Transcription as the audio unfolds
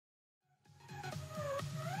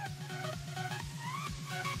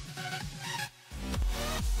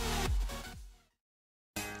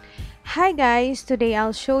Hi guys, today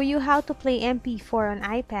I'll show you how to play MP4 on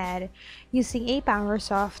iPad using a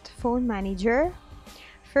PowerSoft phone manager.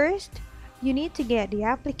 First, you need to get the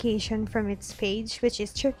application from its page, which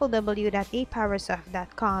is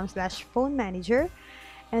www.apowersoft.com/phone manager,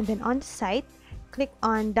 and then on the site, click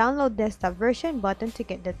on download desktop version button to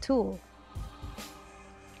get the tool.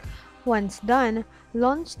 Once done,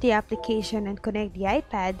 launch the application and connect the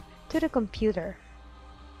iPad to the computer.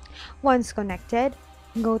 Once connected,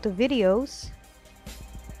 go to videos,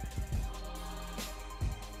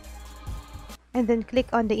 and then click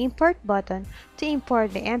on the import button to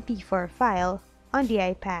import the MP4 file on the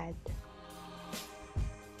iPad.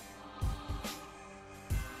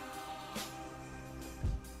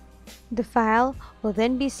 The file will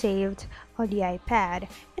then be saved on the iPad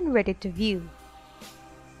and ready to view.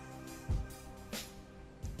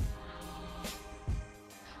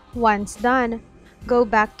 Once done, go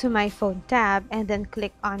back to My Phone tab and then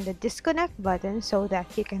click on the disconnect button so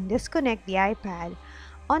that you can disconnect the iPad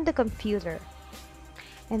on the computer.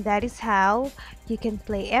 And that is how you can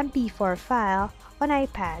play MP4 file on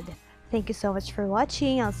iPad. Thank you so much for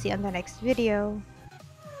watching. I'll see you on the next video.